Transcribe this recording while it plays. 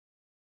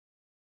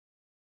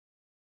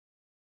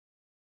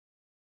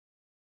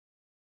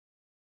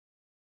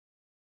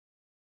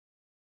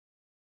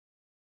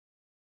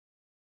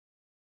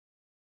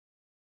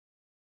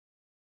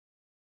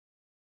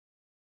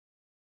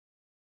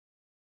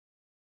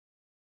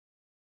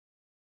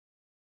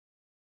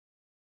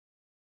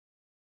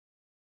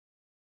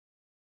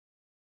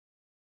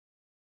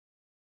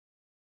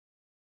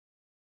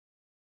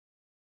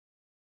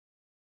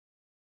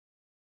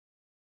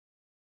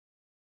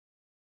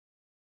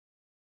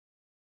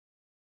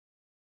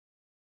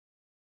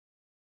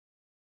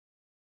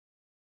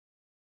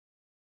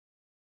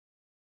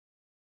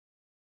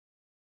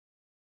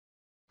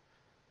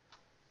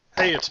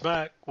Hey, it's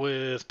Mac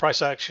with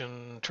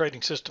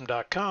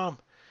PriceActionTradingSystem.com,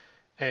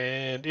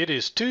 and it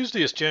is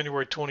Tuesday. It's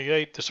January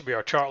 28th. This will be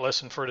our chart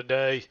lesson for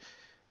today.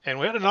 And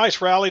we had a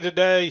nice rally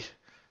today.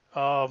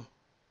 Looked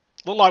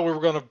like we were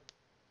going to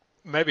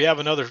maybe have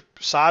another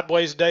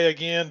sideways day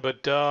again,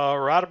 but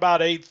right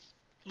about 8,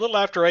 a little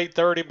after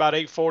 8:30, about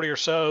 8:40 or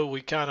so,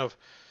 we kind of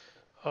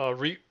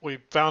we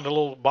found a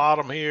little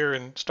bottom here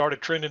and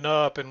started trending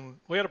up, and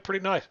we had a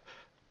pretty nice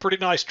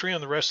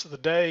trend the rest of the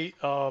day.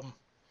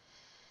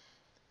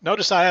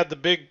 Notice I had the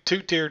big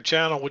two-tiered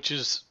channel, which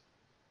is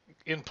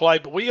in play,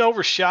 but we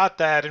overshot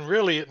that, and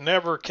really it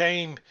never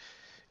came.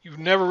 You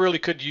never really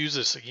could use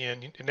this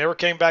again. It never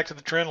came back to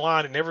the trend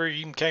line. It never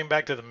even came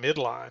back to the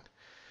midline.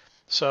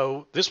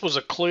 So this was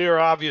a clear,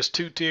 obvious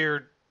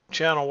two-tiered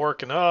channel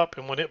working up,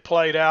 and when it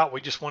played out, we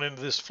just went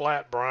into this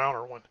flat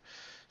browner one.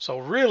 So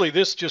really,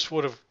 this just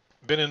would have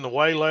been in the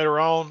way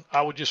later on.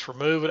 I would just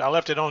remove it. I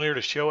left it on here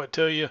to show it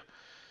to you,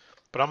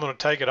 but I'm going to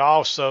take it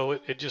off so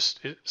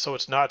so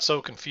it's not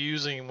so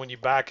confusing. When you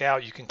back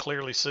out, you can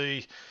clearly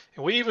see.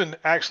 And we even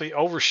actually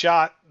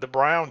overshot the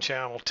brown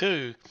channel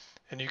too,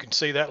 and you can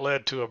see that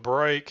led to a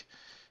break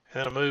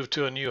and then a move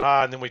to a new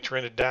high, and then we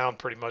trended down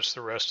pretty much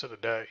the rest of the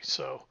day.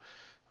 So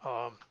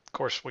of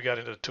course we got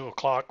into 2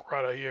 o'clock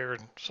right here,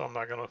 and so I'm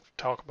not going to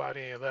talk about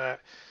any of that.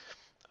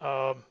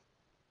 I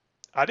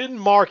didn't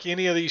mark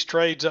any of these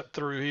trades up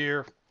through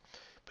here,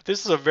 but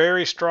this is a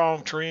very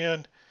strong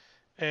trend,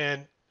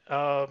 and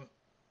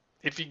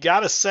if you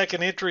got a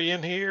second entry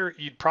in here,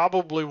 you'd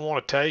probably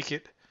want to take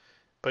it,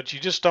 but you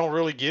just don't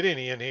really get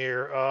any in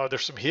here.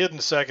 There's some hidden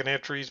second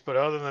entries, but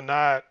other than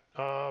that,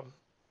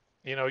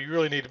 you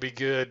really need to be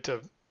good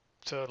to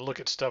look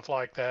at stuff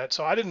like that.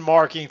 So I didn't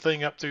mark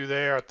anything up through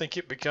there. I think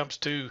it becomes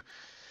too,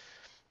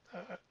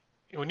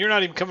 when you're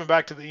not even coming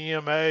back to the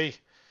EMA,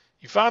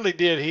 you finally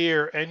did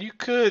here, and you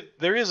could,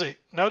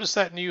 notice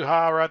that new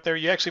high right there.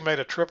 You actually made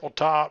a triple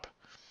top,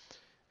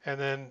 and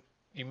then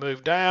you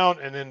move down,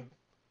 and then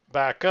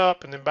back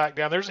up, and then back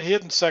down. There's a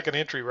hidden second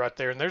entry right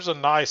there, and there's a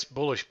nice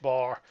bullish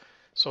bar.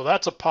 So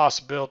that's a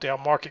possibility. I'll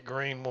mark it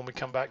green when we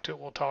come back to it.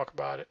 We'll talk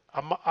about it.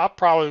 I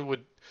probably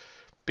would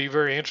be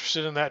very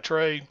interested in that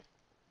trade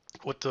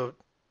with the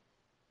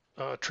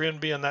trend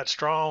being that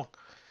strong,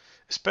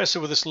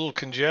 especially with this little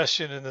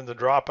congestion and then the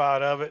drop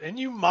out of it. And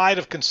you might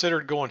have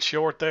considered going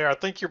short there. I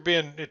think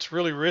it's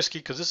really risky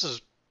because this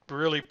is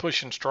really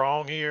pushing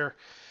strong here.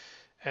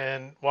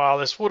 And while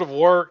this would have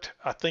worked,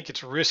 I think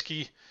it's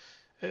risky.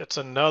 It's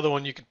another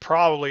one you could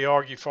probably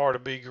argue for to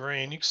be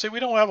green. You can see we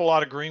don't have a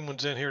lot of green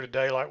ones in here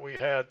today like we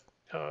had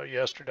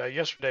yesterday.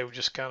 Yesterday was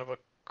just kind of a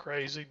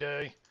crazy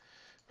day,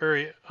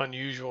 very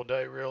unusual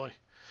day really.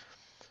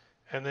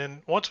 And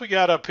then once we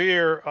got up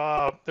here,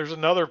 there's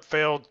another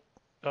failed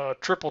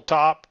triple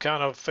top,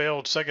 kind of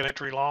failed second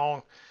entry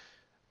long,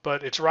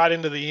 but it's right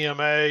into the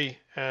EMA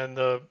and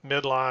the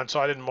midline, so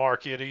I didn't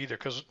mark it either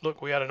because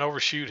look, we had an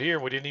overshoot here.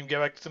 We didn't even get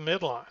back to the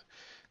midline.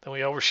 Then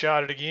we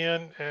overshot it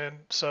again, and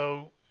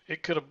so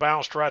it could have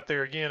bounced right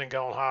there again and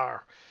gone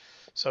higher.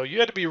 So you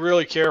had to be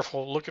really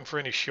careful looking for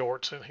any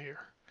shorts in here.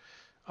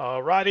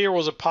 Right here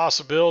was a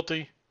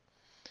possibility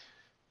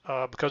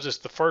because it's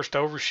the first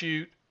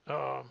overshoot.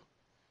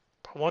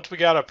 Once we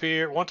got up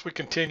here, once we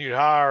continued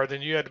higher,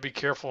 then you had to be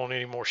careful on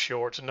any more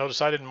shorts. And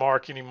notice I didn't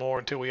mark any more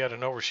until we had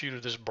an overshoot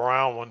of this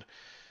brown one,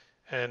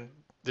 and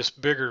this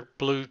bigger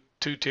blue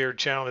two-tiered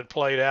channel had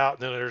played out.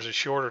 And then there's a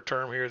shorter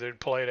term here that had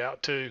played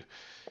out too.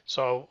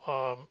 So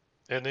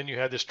and then you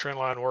had this trend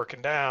line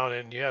working down,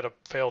 and you had a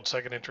failed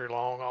second entry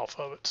long off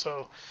of it.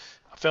 So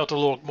I felt a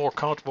little more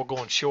comfortable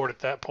going short at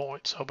that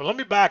point. So, but let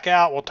me back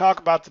out. We'll talk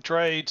about the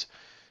trades,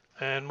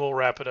 and we'll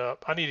wrap it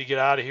up. I need to get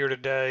out of here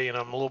today, and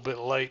I'm a little bit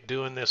late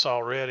doing this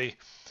already.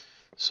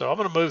 So I'm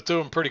going to move through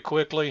them pretty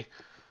quickly.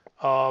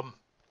 Of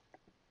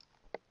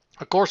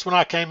course, when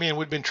I came in,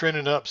 we'd been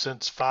trending up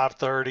since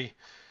 5:30.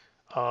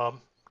 In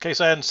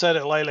case I hadn't said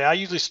it lately, I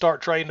usually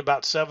start trading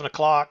about 7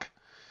 o'clock,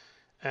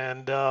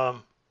 and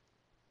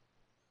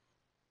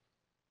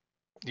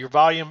your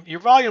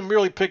volume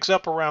really picks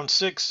up around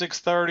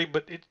 6:30,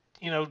 but it,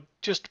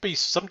 just to be,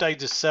 some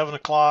days it's 7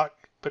 o'clock.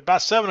 But by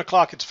 7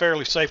 o'clock, it's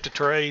fairly safe to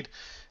trade.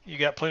 You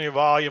got plenty of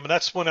volume, and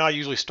that's when I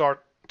usually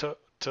start to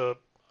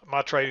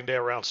my trading day,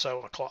 around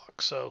 7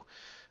 o'clock. So,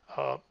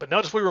 but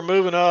notice we were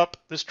moving up.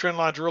 This trend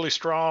line's really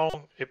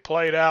strong. It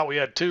played out. We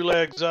had 2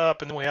 legs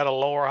up, and then we had a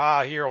lower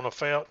high here on the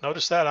fail.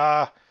 Notice that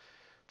high,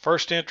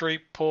 first entry,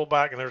 pull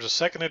back, and there's a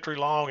second entry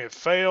long. It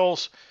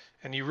fails,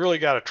 and you really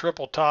got a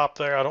triple top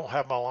there. I don't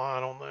have my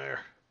line on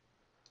there.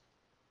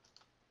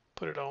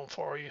 Put it on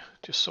for you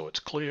just so it's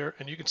clear,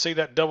 and you can see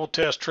that double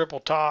test triple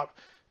top.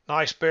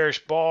 Nice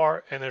bearish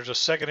bar, and there's a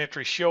second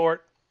entry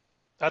short.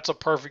 That's a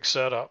perfect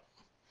setup.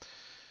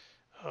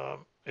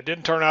 It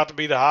didn't turn out to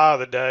be the high of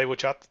the day,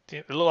 which it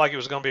looked like it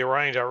was going to be a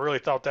range. I really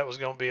thought that was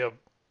going to be a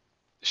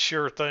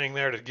sure thing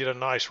there to get a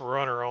nice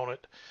runner on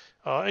it.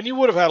 And you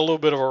would have had a little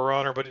bit of a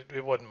runner, but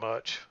it wasn't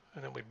much.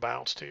 And then we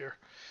bounced here.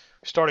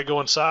 We started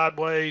going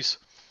sideways.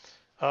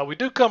 We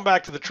do come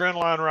back to the trend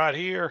line right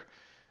here.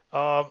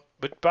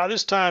 But by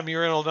this time,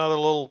 you're in another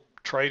little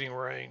trading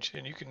range,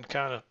 and you can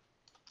kind of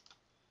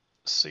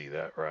see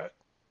that right.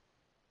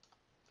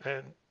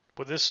 And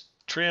with this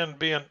trend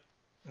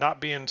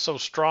not being so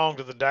strong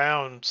to the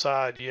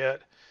downside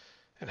yet,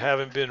 and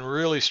having been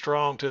really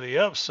strong to the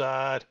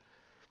upside,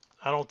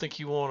 I don't think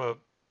you want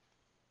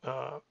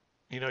to,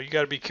 you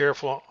got to be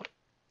careful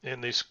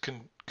in these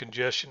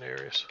congestion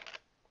areas.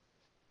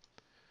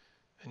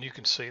 And you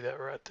can see that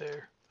right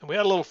there. And we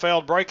had a little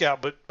failed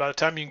breakout, but by the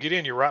time you can get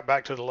in, you're right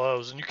back to the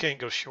lows, and you can't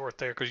go short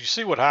there because you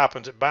see what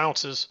happens. It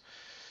bounces,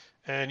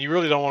 and you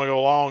really don't want to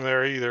go long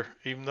there either,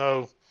 even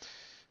though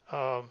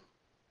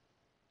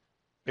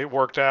it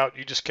worked out.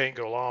 You just can't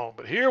go long.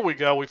 But here we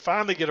go. We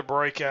finally get a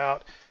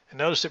breakout, and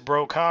notice it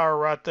broke higher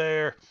right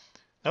there.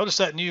 Notice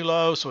that new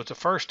low, so it's a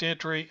first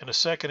entry and a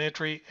second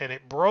entry, and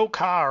it broke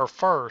higher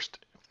first,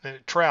 and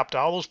it trapped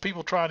all those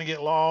people trying to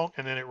get long,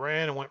 and then it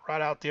ran and went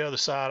right out the other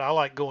side. I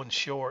like going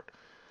short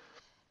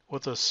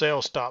with a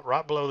sell stop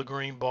right below the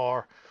green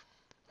bar,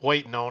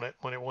 waiting on it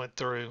when it went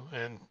through,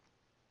 and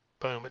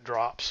boom, it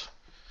drops.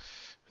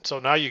 So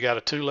now you got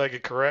a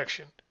two-legged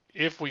correction.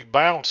 If we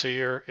bounce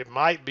here, it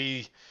might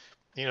be,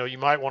 you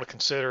might want to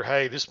consider,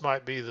 hey, this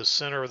might be the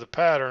center of the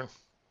pattern.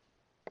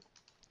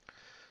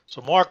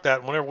 So mark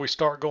that. Whenever we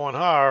start going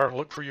higher,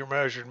 look for your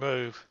measured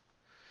move.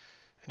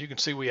 And you can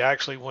see we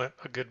actually went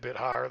a good bit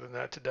higher than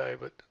that today,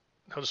 but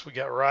notice we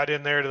got right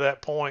in there to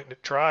that point and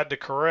it tried to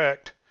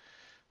correct,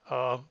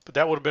 but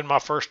that would have been my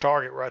first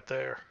target right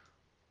there.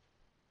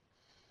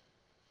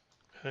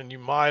 And you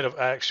might have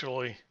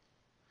actually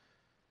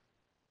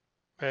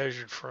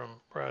measured from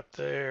right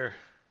there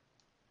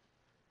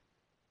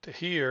to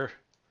here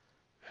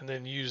and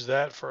then use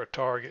that for a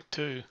target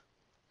too.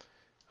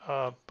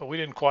 But we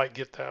didn't quite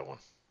get that one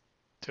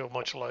till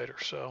much later.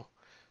 So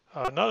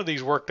none of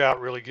these worked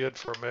out really good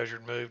for a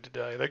measured move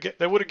today.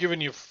 They would have given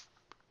you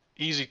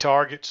easy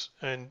targets,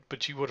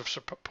 but you would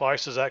have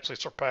prices actually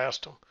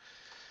surpassed them.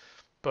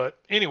 But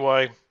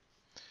anyway,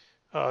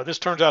 this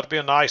turns out to be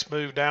a nice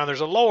move down.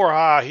 There's a lower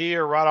high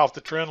here right off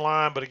the trend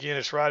line, but again,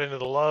 it's right into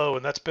the low,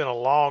 and that's been a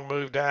long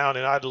move down,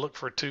 and I'd look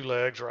for two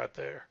legs right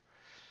there.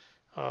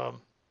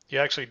 You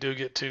actually do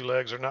get two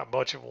legs, or not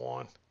much of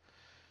one.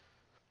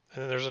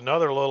 And then there's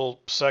another little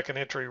second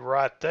entry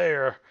right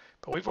there,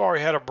 but we've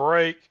already had a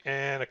break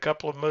and a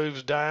couple of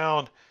moves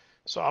down,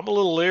 so I'm a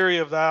little leery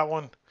of that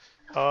one,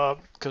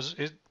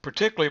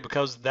 particularly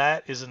because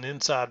that is an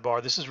inside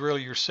bar. This is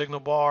really your signal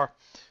bar,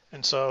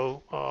 and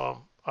so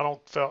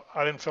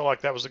I didn't feel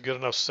like that was a good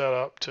enough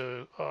setup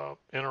to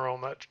enter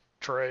on that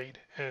trade.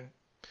 And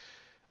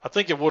I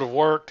think it would have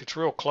worked. It's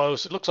real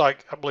close. It looks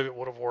like I believe it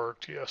would have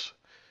worked. Yes.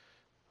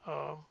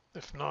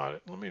 If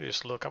not, let me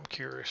just look. I'm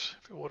curious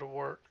if it would have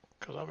worked,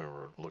 because I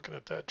remember looking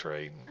at that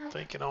trade and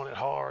thinking on it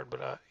hard,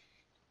 but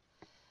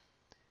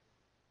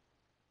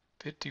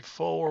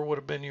 54 would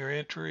have been your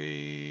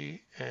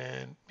entry,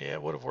 and yeah,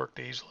 it would have worked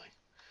easily.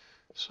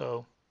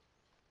 So,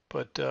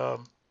 but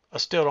I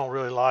still don't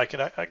really like it.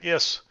 I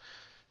guess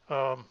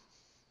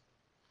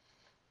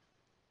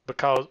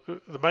because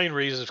the main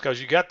reason is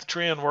because you got the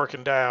trend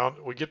working down.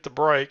 We get the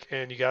break,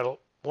 and you got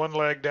one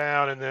leg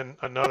down and then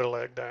another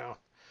leg down.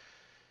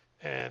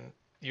 And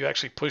you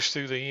actually push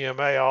through the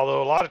EMA,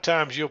 although a lot of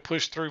times you'll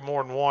push through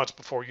more than once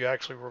before you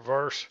actually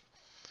reverse,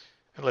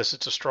 unless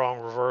it's a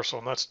strong reversal,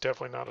 and that's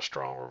definitely not a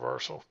strong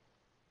reversal,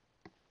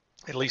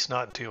 at least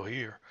not until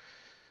here.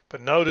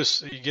 But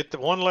notice you get the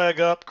one leg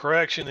up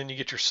correction, then you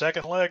get your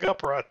second leg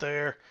up right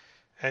there,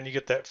 and you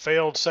get that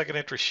failed second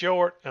entry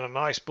short and a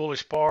nice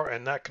bullish bar,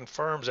 and that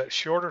confirms that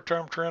shorter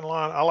term trend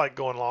line. I like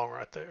going long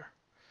right there.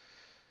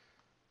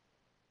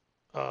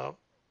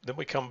 Then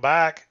we come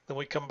back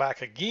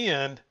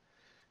again,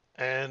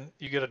 and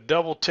you get a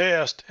double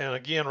test, and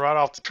again right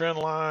off the trend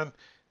line,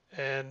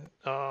 and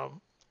a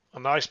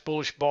nice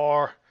bullish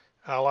bar.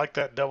 I like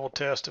that double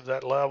test of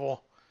that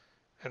level,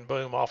 and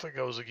boom, off it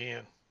goes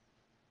again.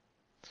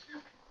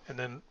 And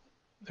then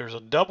there's a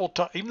double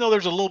top, even though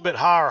there's a little bit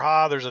higher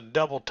high, there's a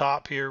double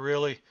top here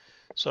really.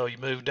 So you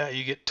move down,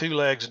 you get two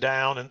legs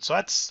down, and so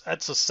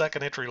that's a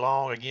second entry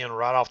long again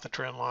right off the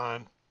trend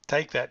line.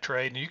 Take that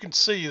trade, and you can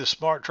see the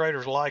smart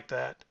traders like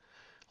that.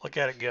 Look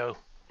at it go.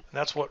 And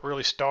that's what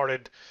really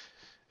started.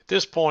 At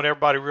this point,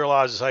 everybody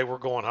realizes, hey, we're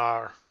going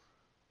higher.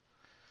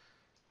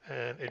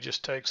 And it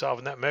just takes off.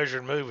 And that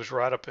measured move is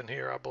right up in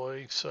here, I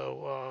believe.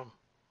 So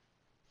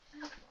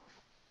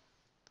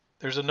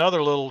there's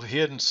another little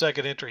hidden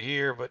second entry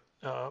here, but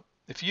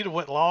if you'd have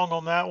went long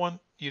on that one,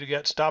 you'd have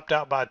got stopped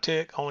out by a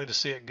tick only to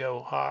see it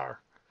go higher.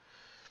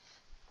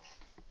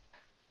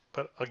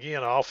 But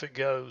again, off it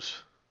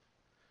goes.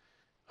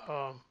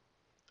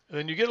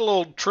 Then you get a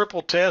little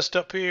triple test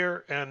up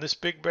here, and this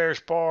big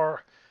bearish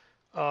bar.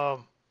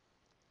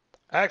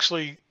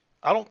 Actually,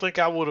 I don't think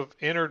I would have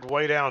entered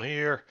way down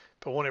here,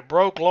 but when it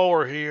broke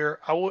lower here,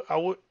 I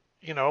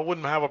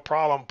wouldn't have a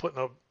problem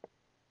putting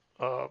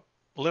a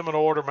limit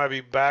order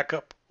maybe back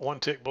up one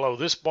tick below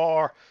this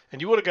bar,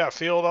 and you would have got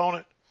filled on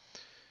it,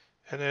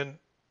 and then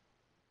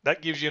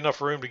that gives you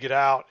enough room to get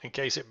out in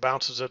case it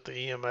bounces at the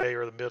EMA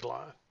or the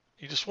midline.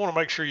 You just want to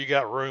make sure you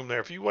got room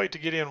there. If you wait to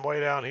get in way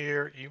down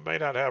here, you may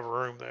not have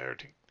room there,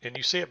 and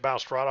you see it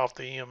bounced right off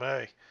the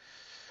EMA.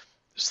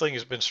 this thing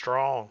has been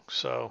strong.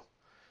 So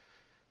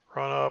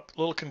run up, a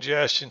little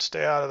congestion,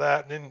 stay out of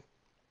that. And then,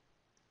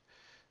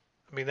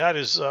 I mean, that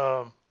is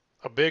a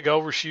big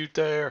overshoot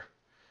there.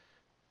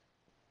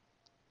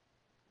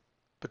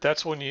 But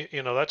that's when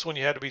that's when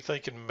you had to be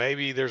thinking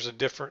maybe there's a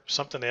different,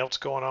 something else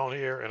going on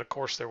here. And of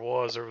course there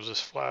was this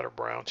flatter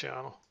brown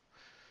channel.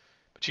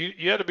 But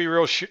you had to be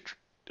real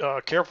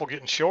careful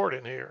getting short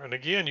in here. And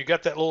again, you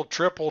got that little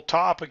triple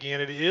top again.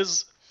 It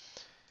is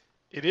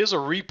a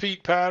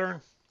repeat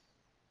pattern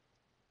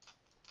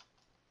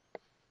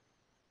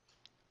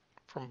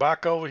from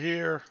back over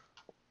here,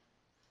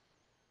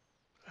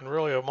 and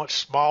really a much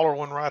smaller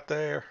one right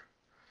there.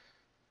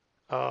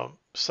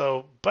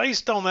 So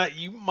based on that,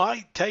 you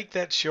might take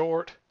that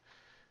short.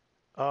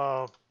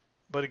 But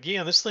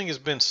again, this thing has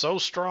been so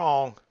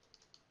strong,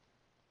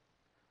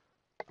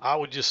 I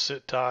would just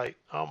sit tight.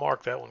 I'll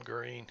mark that one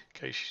green in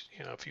case,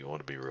 if you want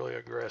to be really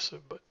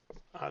aggressive, but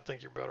I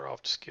think you're better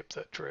off to skip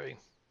that trade.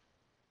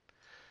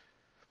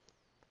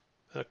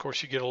 And of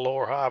course you get a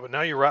lower high, but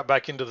now you're right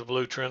back into the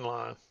blue trend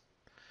line.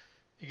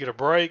 You get a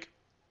break.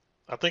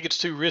 I think it's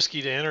too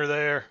risky to enter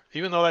there,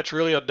 even though that's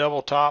really a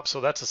double top,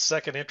 so that's a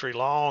second entry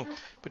long,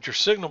 but your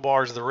signal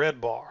bar is the red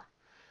bar,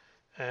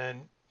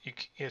 and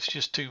it's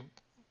just too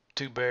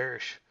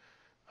bearish.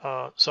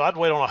 So I'd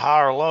wait on a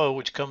higher low,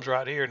 which comes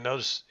right here.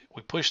 Notice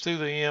we push through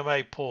the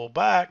EMA, pull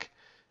back,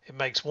 it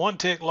makes one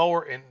tick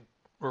lower and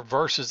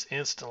reverses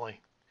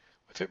instantly.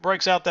 If it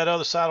breaks out that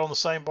other side on the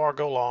same bar,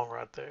 go long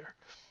right there.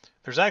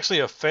 There's actually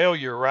a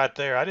failure right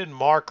there. I didn't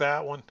mark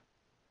that one,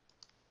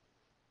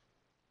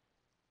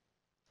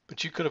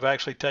 but you could have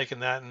actually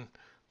taken that and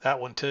that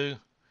one too,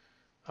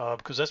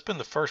 because that's been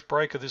the first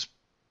break of this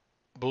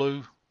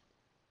blue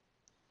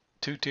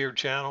two-tiered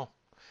channel.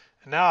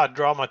 And now I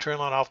draw my trend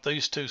line off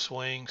these two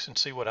swings and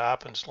see what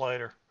happens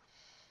later,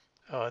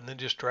 and then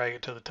just drag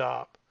it to the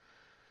top.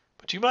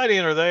 But you might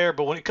enter there,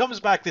 but when it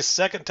comes back this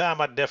second time,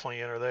 I'd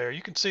definitely enter there.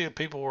 You can see that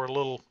people were a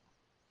little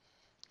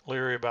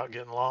leery about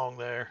getting long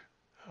there.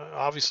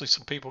 Obviously,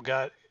 some people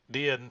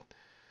did.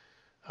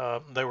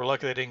 They were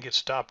lucky they didn't get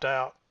stopped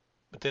out.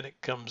 But then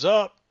it comes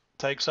up,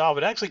 takes off.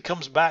 It actually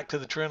comes back to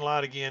the trend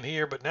line again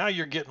here, but now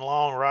you're getting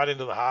long right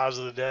into the highs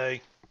of the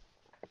day,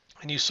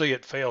 and you see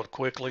it failed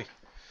quickly.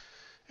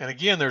 And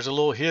again, there's a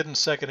little hidden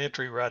second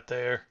entry right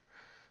there.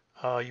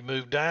 You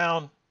move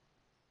down,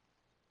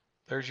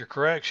 there's your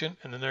correction,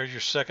 and then there's your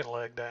second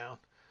leg down.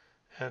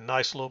 And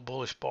nice little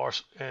bullish bar.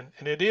 And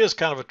it is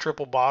kind of a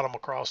triple bottom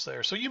across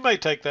there. So you may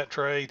take that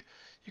trade.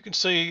 You can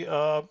see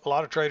a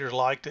lot of traders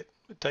liked it.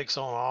 It takes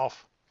on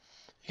off.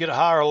 You get a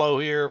higher low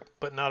here,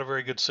 but not a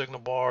very good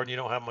signal bar, and you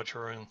don't have much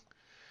room.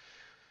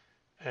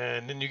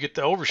 And then you get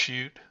the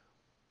overshoot,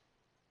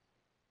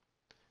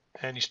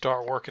 and you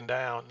start working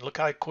down. Look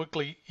how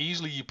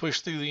easily you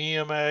push through the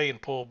EMA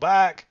and pull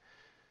back,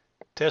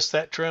 test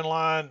that trend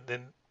line,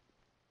 then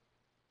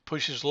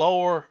pushes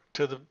lower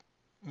to the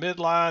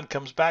midline,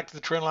 comes back to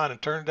the trend line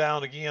and turns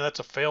down again. That's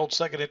a failed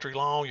second entry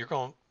long. You're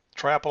going to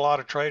trap a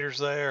lot of traders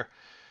there,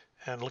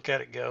 and look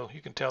at it go.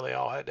 You can tell they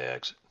all had to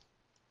exit.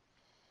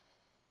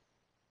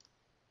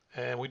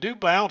 And we do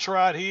bounce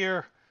right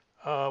here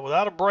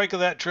without a break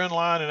of that trend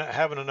line and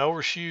having an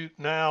overshoot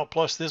now,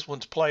 plus this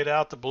one's played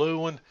out, the blue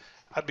one.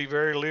 I'd be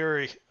very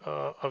leery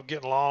of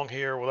getting long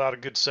here without a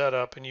good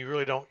setup, and you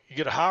really don't. You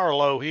get a higher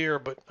low here,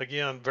 but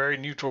again, very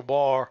neutral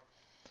bar.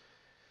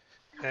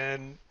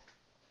 And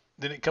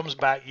then it comes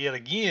back yet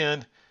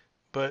again,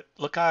 but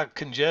look how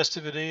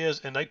congestive it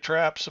is, and they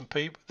trap some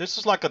people. This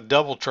is like a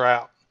double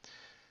trap.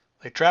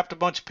 They trapped a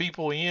bunch of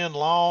people in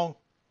long.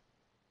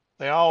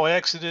 They all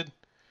exited,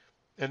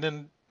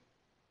 and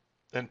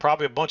then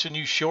probably a bunch of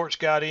new shorts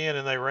got in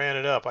and they ran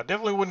it up. I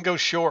definitely wouldn't go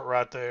short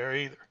right there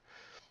either.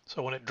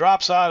 So when it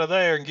drops out of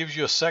there and gives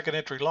you a second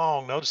entry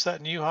long, notice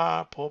that new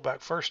high, pull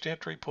back first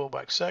entry, pull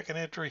back second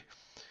entry.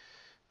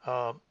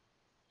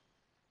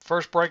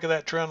 First break of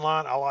that trend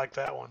line, I like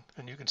that one.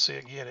 And you can see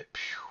again, it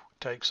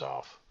takes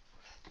off.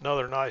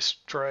 Another nice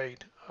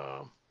trade.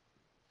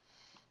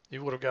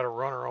 You would have got a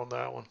runner on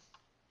that one.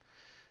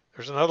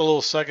 There's another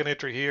little second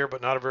entry here,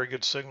 but not a very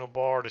good signal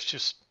bar. It's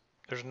just,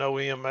 there's no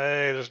EMA,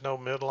 there's no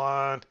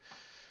midline.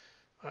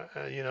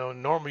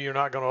 Normally you're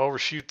not going to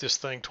overshoot this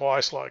thing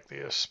twice like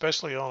this,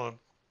 especially on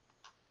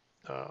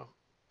a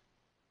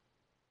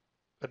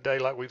day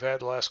like we've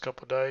had the last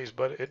couple of days,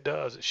 but it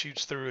does. It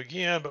shoots through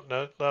again, but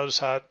notice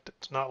how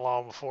it's not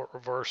long before it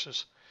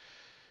reverses.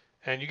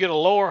 And you get a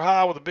lower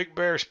high with a big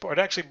bearish bar. It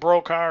actually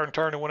broke higher and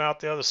turned and went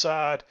out the other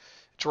side.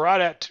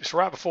 It's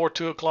right before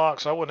 2 o'clock,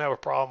 so I wouldn't have a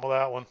problem with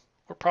that one.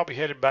 We're probably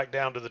headed back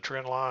down to the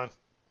trend line.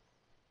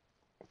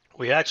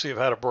 We actually have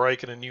had a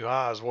break and a new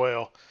high as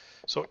well.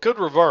 So it could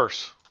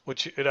reverse,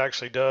 which it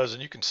actually does,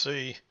 and you can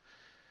see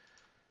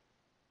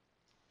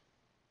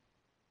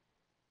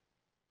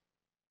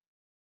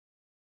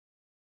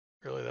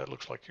really that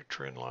looks like your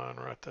trend line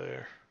right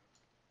there.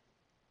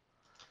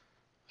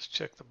 Let's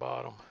check the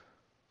bottom.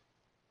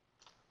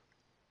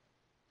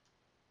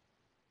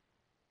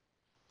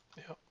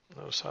 Yep,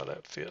 notice how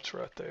that fits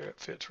right there. It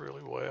fits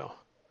really well.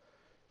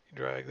 You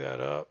drag that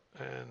up,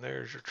 and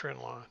there's your trend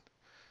line.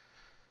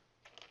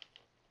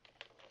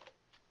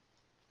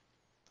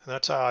 And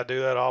that's how I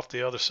do that off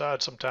the other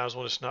side sometimes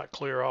when it's not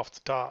clear off the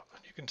top.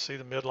 You can see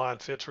the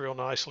midline fits real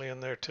nicely in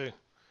there too.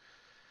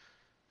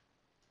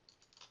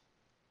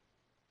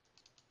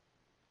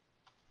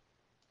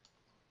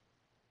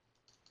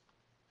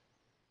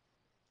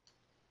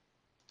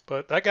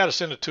 But that got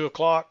us into 2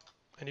 o'clock,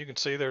 and you can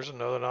see there's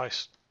another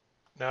nice,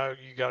 now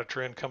you got a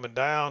trend coming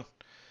down.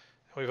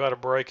 We've had a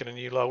break and a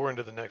new low. We're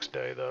into the next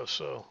day though,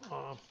 so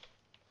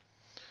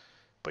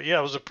but yeah,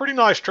 it was a pretty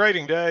nice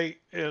trading day.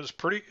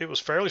 It was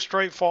fairly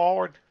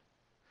straightforward.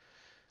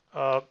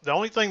 The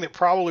only thing that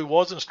probably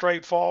wasn't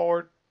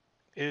straightforward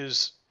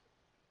is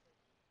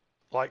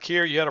like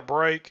here you had a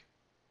break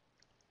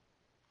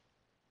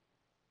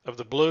of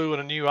the blue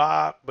and a new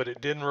high, but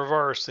it didn't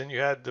reverse. Then you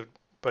had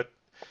but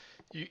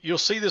you'll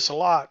see this a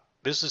lot.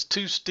 This is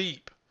too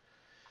steep,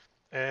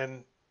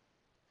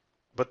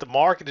 but the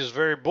market is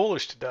very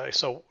bullish today.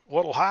 So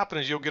what will happen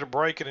is you'll get a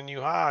break at a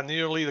new high, and then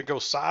you'll either go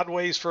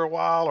sideways for a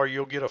while, or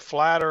you'll get a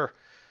flatter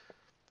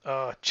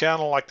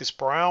channel like this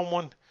brown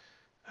one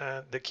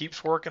that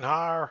keeps working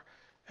higher.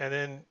 And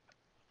then,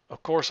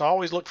 of course,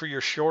 always look for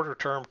your shorter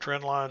term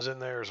trend lines in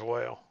there as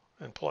well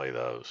and play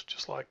those,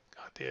 just like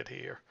I did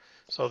here.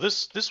 So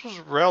this was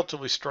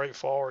relatively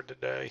straightforward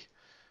today.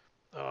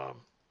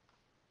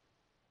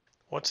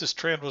 Once this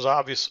trend was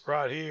obvious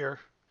right here,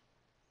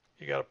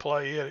 you got to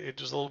play it. It's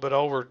just a little bit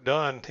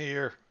overdone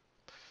here,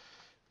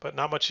 but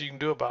not much you can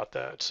do about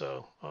that.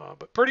 So,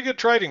 but pretty good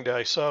trading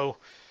day. So,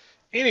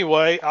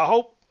 anyway, I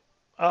hope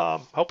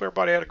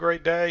everybody had a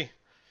great day.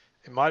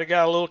 It might have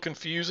got a little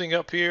confusing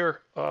up here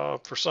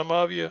for some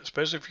of you,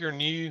 especially if you're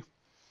new.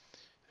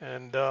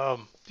 And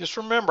just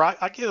remember,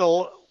 I get a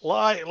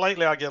lot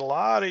lately. I get a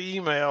lot of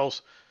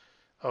emails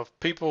of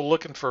people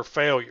looking for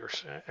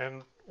failures.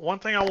 And one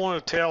thing I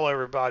want to tell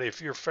everybody: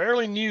 if you're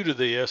fairly new to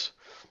this,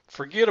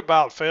 forget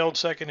about failed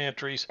second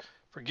entries,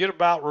 forget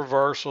about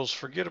reversals,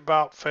 forget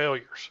about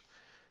failures.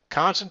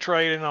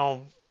 Concentrating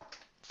on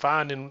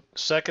finding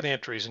second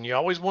entries, and you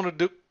always want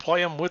to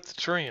play them with the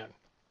trend.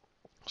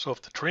 So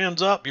if the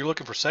trend's up, you're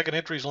looking for second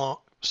entry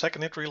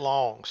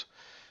longs.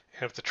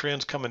 And if the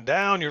trend's coming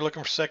down, you're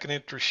looking for second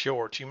entry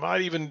shorts. You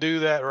might even do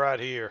that right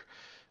here.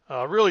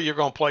 Really, you're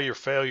going to play your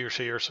failures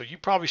here. So you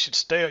probably should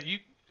stay.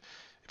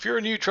 If you're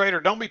a new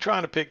trader, don't be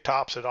trying to pick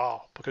tops at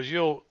all, because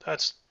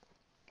that's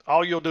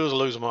all you'll do is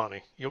lose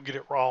money. You'll get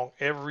it wrong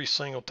every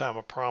single time,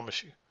 I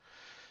promise you.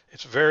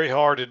 It's very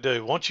hard to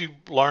do. Once you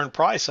learn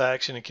price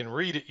action and can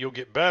read it, you'll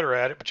get better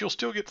at it, but you'll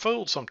still get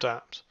fooled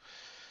sometimes.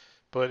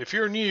 But if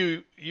you're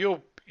new,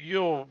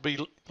 you'll be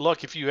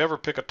lucky if you ever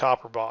pick a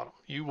top or bottom.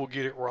 You will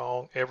get it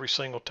wrong every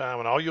single time,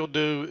 and all you'll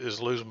do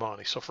is lose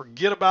money. So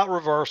forget about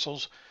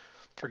reversals.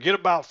 Forget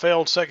about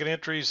failed second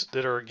entries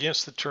that are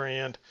against the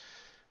trend.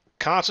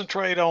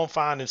 Concentrate on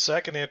finding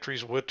second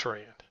entries with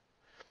trend.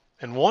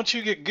 And once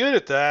you get good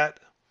at that,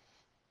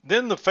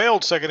 then the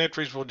failed second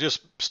entries will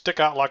just stick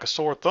out like a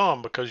sore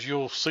thumb, because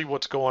you'll see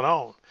what's going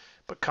on.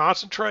 But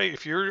concentrate,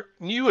 if you're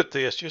new at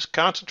this, just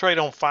concentrate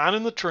on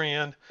finding the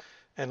trend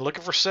and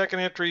looking for second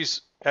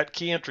entries at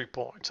key entry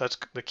points. That's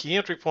the key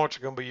entry points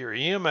are going to be your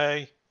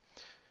EMA,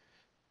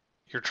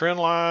 your trend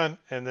line,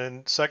 and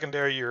then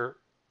secondary your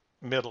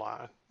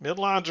midline.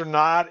 Midlines are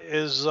not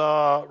as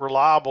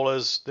reliable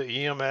as the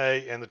EMA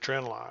and the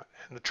trend line.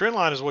 And the trend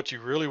line is what you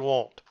really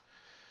want.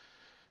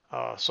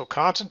 So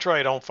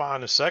concentrate on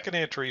finding second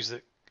entries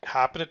that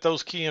happen at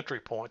those key entry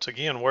points.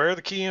 Again, where are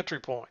the key entry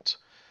points?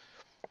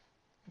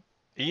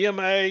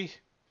 EMA,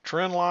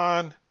 trend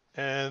line,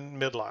 and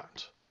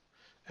midlines.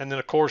 And then,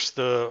 of course,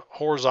 the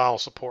horizontal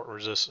support and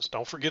resistance.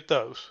 Don't forget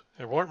those.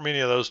 There weren't many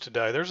of those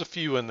today. There's a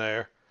few in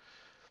there,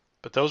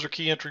 but those are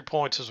key entry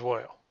points as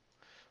well.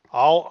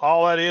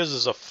 All that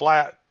is a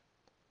flat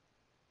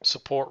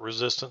support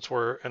resistance,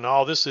 and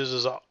all this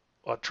is a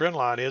trend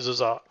line is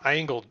a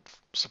angled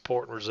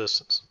support and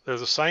resistance. They're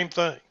the same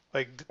thing.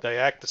 They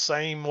act the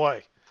same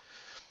way.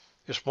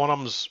 Just one of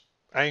them's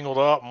angled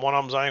up and one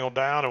of them's angled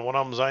down and one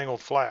of them's angled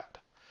flat.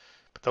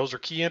 But those are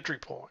key entry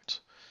points.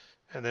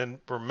 And then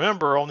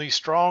remember, on these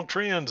strong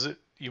trends, that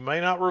you may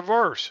not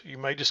reverse. You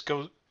may just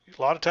go,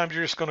 a lot of times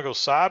you're just going to go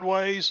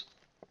sideways,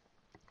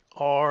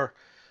 or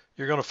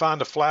you're going to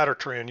find a flatter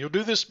trend. You'll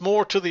do this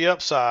more to the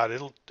upside.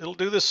 It'll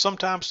do this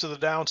sometimes to the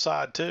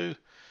downside too,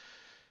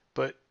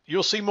 but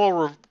you'll see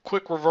more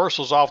quick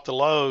reversals off the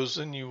lows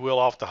than you will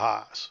off the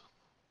highs,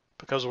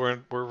 because we're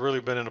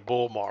really been in a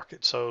bull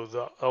market. So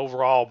the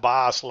overall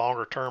bias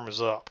longer term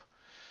is up.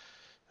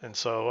 And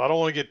so I don't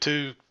want to get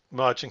too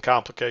much and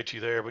complicate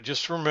you there, but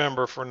just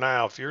remember for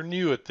now, if you're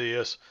new at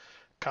this,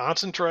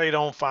 concentrate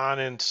on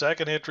finding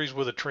second entries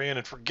with a trend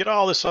and forget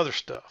all this other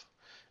stuff.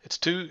 It's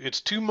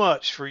too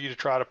much for you to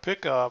try to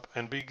pick up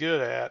and be good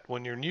at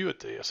when you're new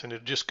at this, and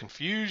it'll just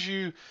confuse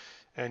you,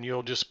 and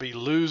you'll just be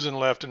losing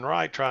left and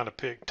right trying to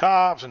pick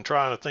tops and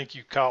trying to think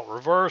you caught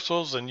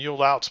reversals, and you'll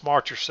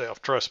outsmart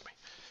yourself. Trust me.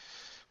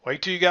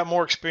 Wait till you got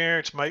more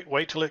experience.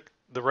 Wait till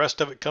the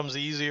rest of it comes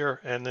easier,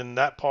 and then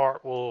that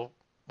part will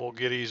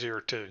get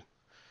easier too.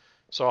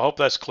 So I hope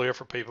that's clear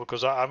for people,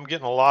 because I'm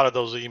getting a lot of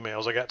those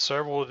emails. I got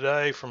several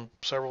today from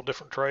several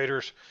different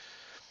traders.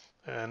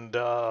 and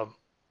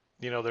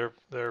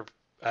they're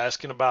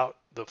asking about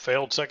the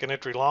failed second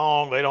entry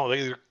long. They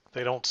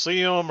don't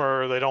see them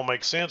or they don't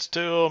make sense to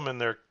them, and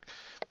they're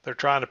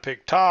trying to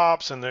pick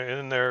tops, and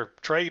they're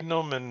trading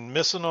them and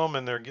missing them,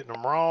 and they're getting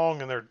them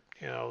wrong, and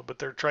but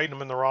they're trading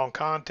them in the wrong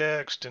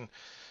context. And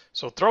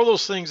so throw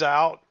those things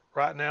out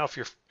right now.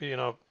 If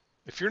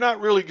you're not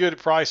really good at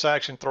price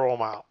action, throw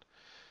them out.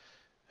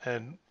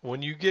 And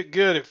when you get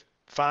good at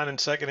finding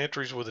second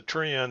entries with a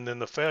trend, then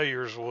the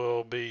failures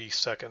will be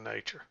second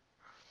nature.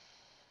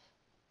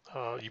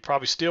 You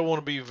probably still want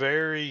to be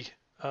very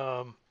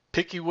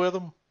picky with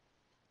them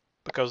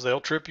because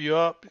they'll trip you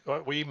up.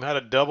 We even had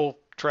a double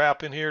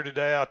trap in here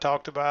today I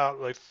talked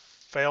about. They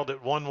failed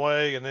it one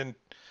way and then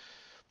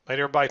made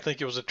everybody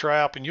think it was a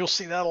trap, and you'll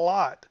see that a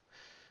lot.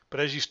 But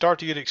as you start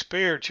to get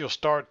experience, you'll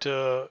start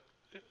to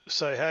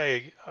say,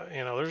 hey,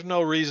 there's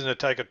no reason to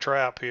take a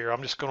trap here.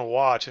 I'm just going to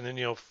watch, and then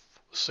you'll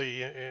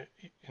see, and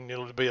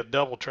it'll be a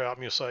double trap,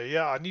 and you'll say,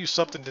 yeah, I knew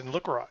something didn't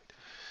look right.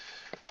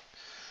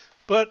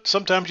 But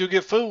sometimes you'll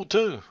get fooled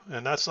too,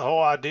 and that's the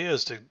whole idea,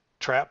 is to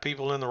trap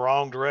people in the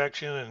wrong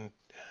direction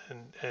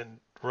and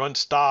run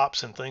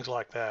stops and things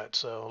like that.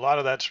 So a lot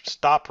of that's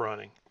stop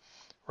running.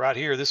 Right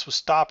here, this was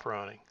stop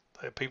running.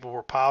 People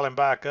were piling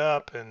back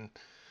up, and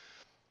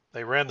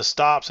they ran the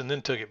stops and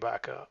then took it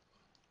back up.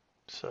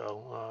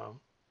 So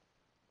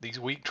these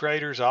weak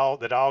traders all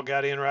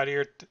got in right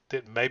here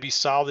that maybe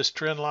saw this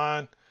trend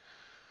line,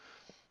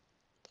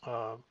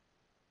 and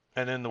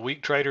then the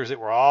weak traders that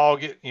were all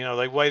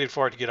they waited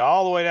for it to get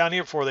all the way down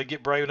here before they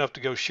get brave enough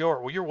to go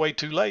short. Well, you're way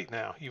too late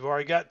now. You've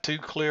already got two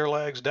clear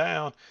legs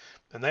down,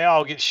 and they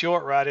all get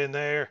short right in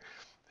there,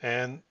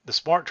 and the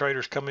smart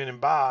traders come in and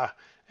buy,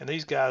 and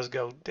these guys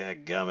go,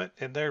 dadgummit,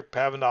 and they're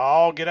having to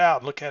all get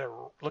out and look at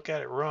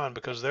it run,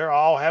 because they're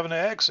all having to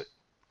exit.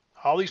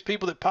 All these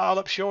people that piled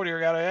up short here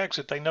got to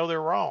exit. They know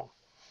they're wrong,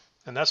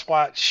 and that's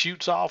why it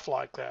shoots off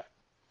like that.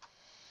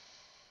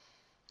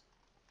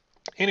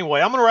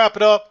 Anyway, I'm going to wrap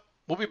it up.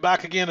 We'll be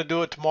back again to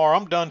do it tomorrow.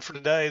 I'm done for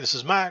today. This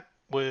is Mac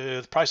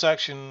with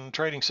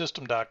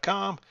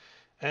PriceActionTradingSystem.com,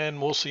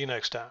 and we'll see you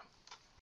next time.